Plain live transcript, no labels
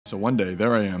So one day,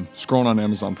 there I am, scrolling on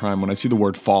Amazon Prime when I see the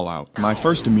word Fallout. My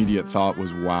first immediate thought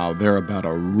was, wow, they're about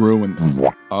to ruin...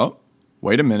 Oh,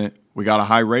 wait a minute. We got a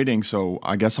high rating, so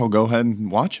I guess I'll go ahead and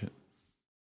watch it.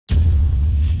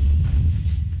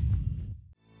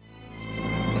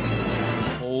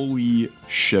 Holy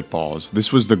shitballs.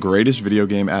 This was the greatest video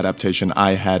game adaptation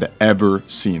I had ever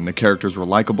seen. The characters were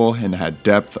likable and had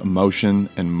depth, emotion,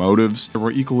 and motives. They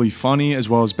were equally funny as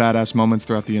well as badass moments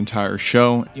throughout the entire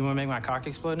show. You want to make my cock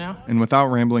explode now? And without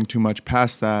rambling too much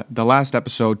past that, the last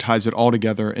episode ties it all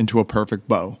together into a perfect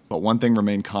bow. But one thing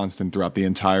remained constant throughout the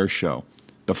entire show: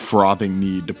 the frothing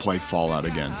need to play Fallout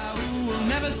again.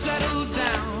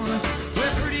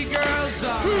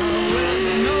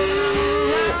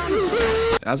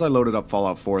 As I loaded up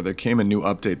Fallout 4, there came a new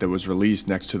update that was released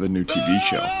next to the new TV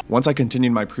show. Once I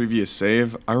continued my previous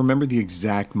save, I remember the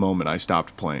exact moment I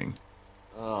stopped playing.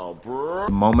 Oh, bro.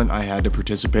 The moment I had to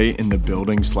participate in the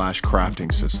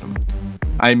building/crafting system.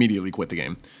 I immediately quit the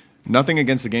game. Nothing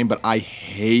against the game, but I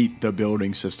hate the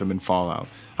building system in Fallout.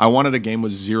 I wanted a game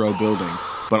with zero building,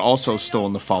 but also still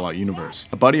in the Fallout universe.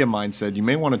 A buddy of mine said you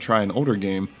may want to try an older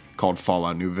game called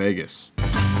Fallout New Vegas.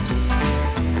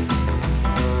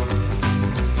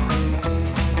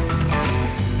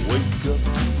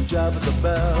 Job at the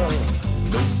bell,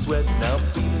 no sweat, now I'm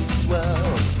feeling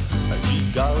swell. Gee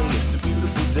golly, it's a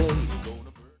beautiful day.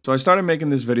 So I started making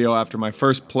this video after my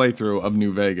first playthrough of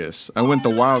New Vegas. I went the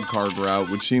wild card route,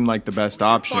 which seemed like the best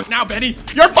option. Fuck now, Benny!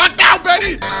 You're fucked now,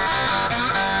 Benny!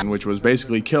 Which was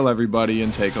basically kill everybody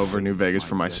and take over New Vegas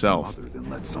for myself. Other than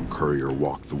let some courier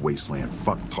walk the wasteland,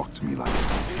 fuck talk to me like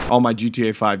that. All my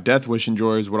GTA 5 Death Wish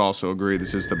enjoyers would also agree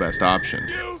this is the best option.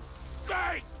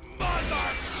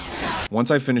 Once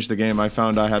I finished the game, I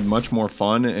found I had much more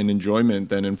fun and enjoyment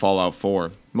than in Fallout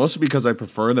 4. Mostly because I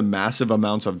prefer the massive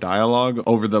amounts of dialogue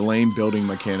over the lame building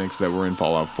mechanics that were in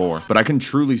Fallout 4. But I can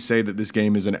truly say that this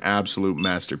game is an absolute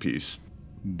masterpiece.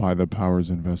 By the powers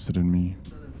invested in me.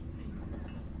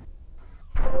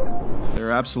 There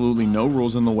are absolutely no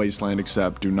rules in the wasteland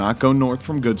except do not go north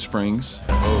from Good Springs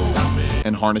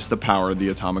and harness the power of the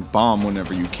atomic bomb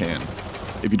whenever you can.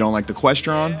 If you don't like the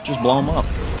Questron, just blow them up.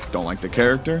 Don't like the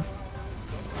character?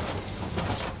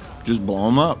 Just blow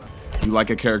them up. You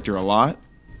like a character a lot?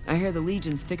 I hear the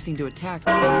Legion's fixing to attack.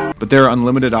 But there are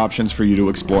unlimited options for you to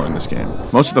explore in this game.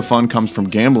 Most of the fun comes from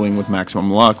gambling with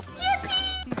maximum luck,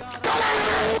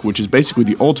 which is basically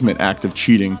the ultimate act of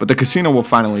cheating, but the casino will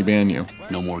finally ban you.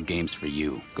 No more games for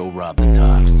you. Go rob the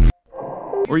tops.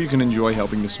 Or you can enjoy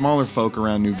helping the smaller folk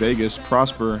around New Vegas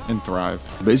prosper and thrive.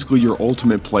 Basically your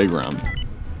ultimate playground.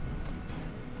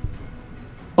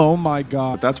 Oh my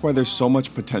god. But that's why there's so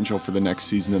much potential for the next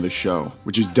season of the show,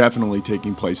 which is definitely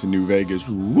taking place in New Vegas.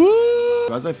 Woo!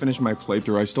 As I finished my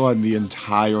playthrough, I still had the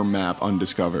entire map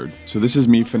undiscovered. So this is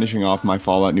me finishing off my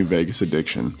Fallout New Vegas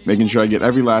addiction, making sure I get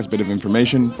every last bit of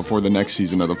information before the next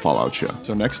season of the Fallout show.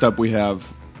 So next up we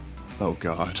have... oh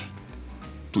god.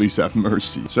 Please have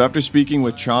mercy. So after speaking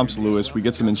with Chomps Lewis, we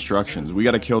get some instructions. We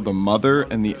gotta kill the mother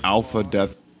and the alpha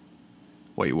death...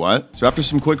 Wait, what? So after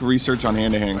some quick research on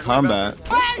hand-to-hand combat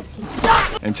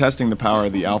and testing the power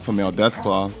of the alpha male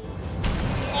Deathclaw,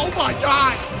 oh my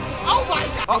god! Oh my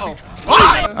god!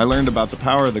 I learned about the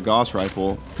power of the Gauss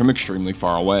rifle from extremely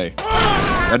far away.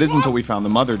 That is until we found the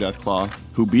mother Deathclaw,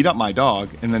 who beat up my dog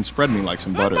and then spread me like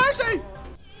some butter.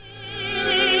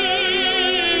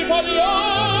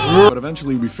 But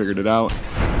eventually we figured it out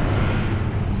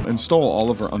and stole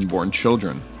all of her unborn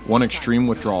children. One extreme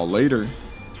withdrawal later,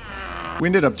 we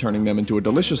ended up turning them into a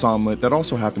delicious omelet that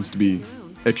also happens to be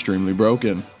extremely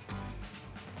broken.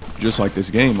 Just like this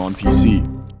game on PC.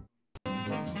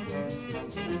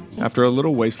 After a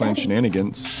little wasteland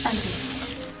shenanigans...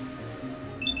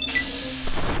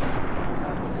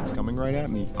 It's coming right at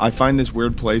me. I find this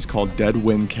weird place called Dead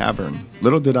Wind Cavern.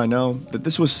 Little did I know that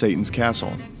this was Satan's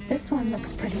castle. This one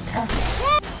looks pretty tough.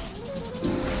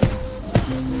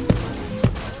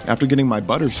 After getting my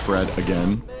butter spread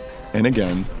again, and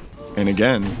again, and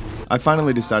again, I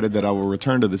finally decided that I will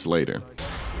return to this later.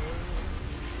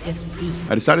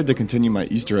 I decided to continue my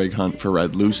Easter egg hunt for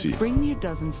Red Lucy. Bring me a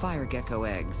dozen fire gecko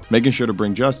eggs. Making sure to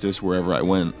bring justice wherever I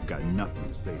went. Got nothing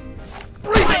to say to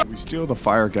you. We steal the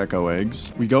fire gecko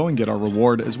eggs. We go and get our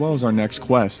reward as well as our next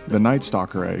quest, the Night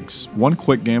Stalker eggs. One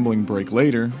quick gambling break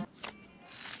later.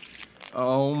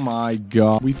 Oh my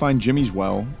god. We find Jimmy's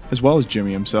well as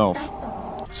Jimmy himself.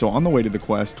 So on the way to the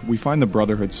quest, we find the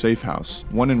Brotherhood safe house,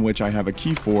 one in which I have a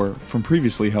key for from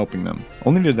previously helping them.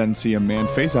 Only to then see a man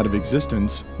phase out of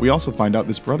existence, we also find out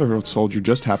this Brotherhood soldier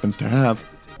just happens to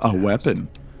have a weapon.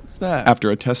 What's that?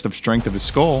 After a test of strength of his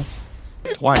skull,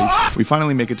 twice, we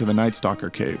finally make it to the Night Stalker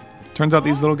cave. Turns out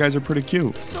these little guys are pretty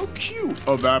cute. So cute.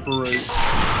 Evaporate.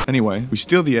 Anyway, we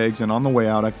steal the eggs, and on the way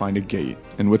out I find a gate.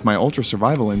 And with my ultra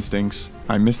survival instincts,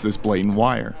 I miss this blatant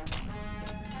wire.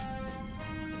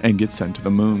 And get sent to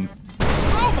the moon.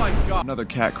 Oh my god. Another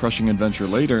cat-crushing adventure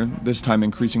later, this time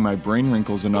increasing my brain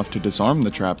wrinkles enough to disarm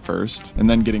the trap first, and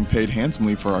then getting paid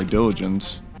handsomely for our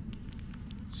diligence.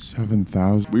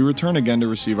 7,000. We return again to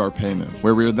receive our payment,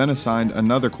 where we are then assigned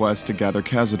another quest to gather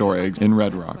Cazador eggs in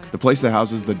Red Rock, the place that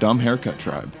houses the dumb haircut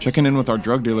tribe. Checking in with our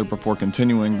drug dealer before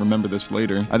continuing, remember this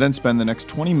later, I then spend the next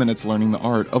 20 minutes learning the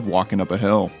art of walking up a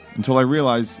hill, until I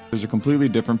realize there's a completely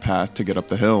different path to get up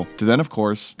the hill, to then of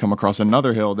course, come across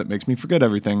another hill that makes me forget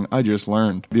everything I just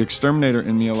learned. The exterminator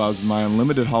in me allows my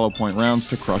unlimited hollow point rounds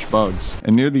to crush bugs,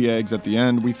 and near the eggs at the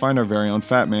end, we find our very own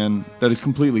Fat Man that is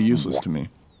completely useless to me.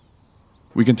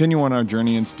 We continue on our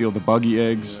journey and steal the buggy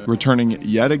eggs, returning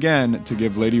yet again to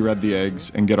give Lady Red the eggs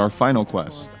and get our final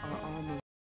quest.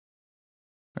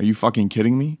 Are you fucking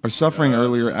kidding me? Our suffering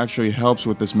earlier actually helps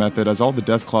with this method as all the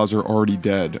Deathclaws are already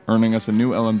dead, earning us a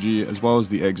new LMG as well as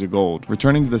the eggs of gold.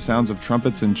 Returning to the sounds of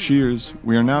trumpets and cheers,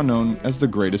 we are now known as the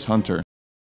greatest hunter.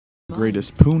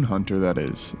 Greatest poon hunter, that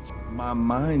is. My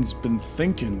mind's been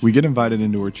thinking. We get invited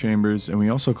into her chambers, and we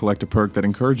also collect a perk that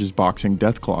encourages boxing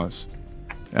Deathclaws.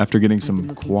 After getting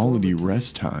some quality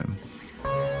rest time.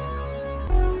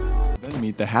 Then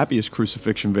meet the happiest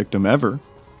crucifixion victim ever.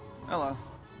 Hello.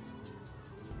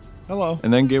 Hello.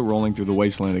 And then get rolling through the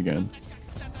wasteland again.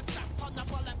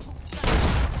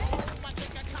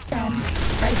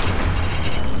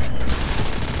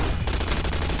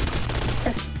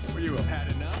 You have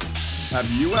had enough? Have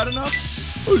you had enough?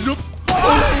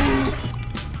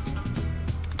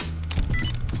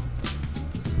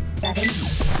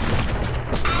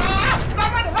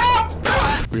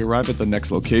 We arrive at the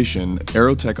next location,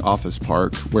 Aerotech Office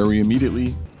Park, where we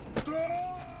immediately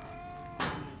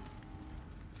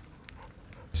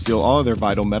steal all of their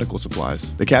vital medical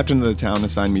supplies. The captain of the town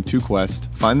assigned me 2 quests,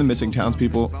 find the missing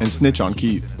townspeople, and snitch on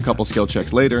Keith. A couple skill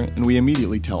checks later, and we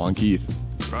immediately tell on Keith.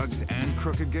 Drugs and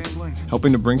crooked gambling?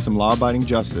 Helping to bring some law-abiding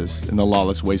justice in the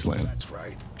lawless wasteland. That's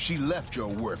right. She left your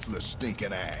worthless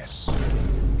stinking ass.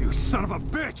 You son of a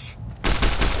bitch!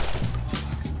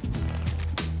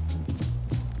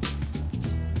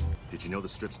 Did you know the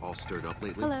strip's all stirred up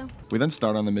lately? Hello. We then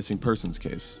start on the missing persons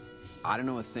case. I don't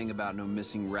know a thing about no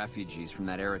missing refugees from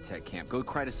that Aerotech camp. Go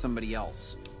cry to somebody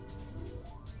else.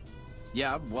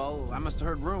 Yeah, well, I must have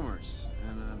heard rumors.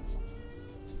 And,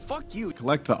 fuck you.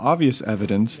 Collect the obvious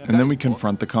evidence, and then we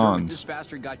confront the This cons.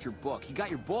 bastard got your book. He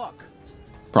got your book.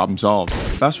 Problem solved.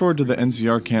 Fast forward to the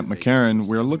NCR camp McCarran,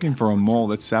 we are looking for a mole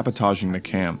that's sabotaging the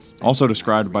camp. Also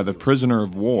described by the prisoner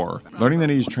of war. Learning that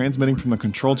he is transmitting from the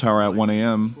control tower at 1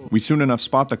 AM, we soon enough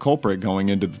spot the culprit going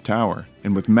into the tower.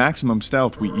 And with maximum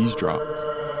stealth, we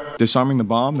eavesdrop, disarming the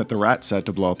bomb that the rat set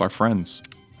to blow up our friends.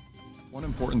 One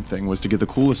important thing was to get the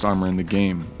coolest armor in the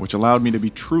game, which allowed me to be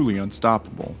truly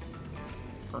unstoppable.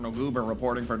 Colonel Goober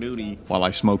reporting for duty. While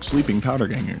I smoke sleeping powder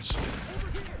gangers.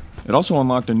 It also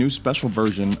unlocked a new special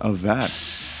version of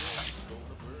VATS.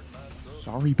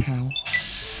 Sorry, pal.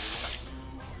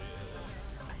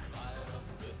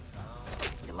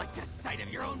 You like the sight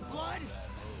of your own blood?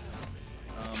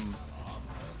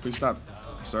 Please stop,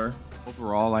 sir.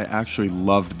 Overall, I actually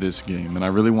loved this game, and I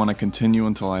really want to continue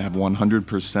until I have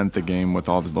 100% the game with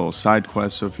all the little side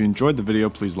quests. So if you enjoyed the video,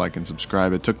 please like and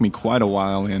subscribe. It took me quite a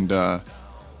while, and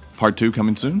part 2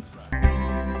 coming soon.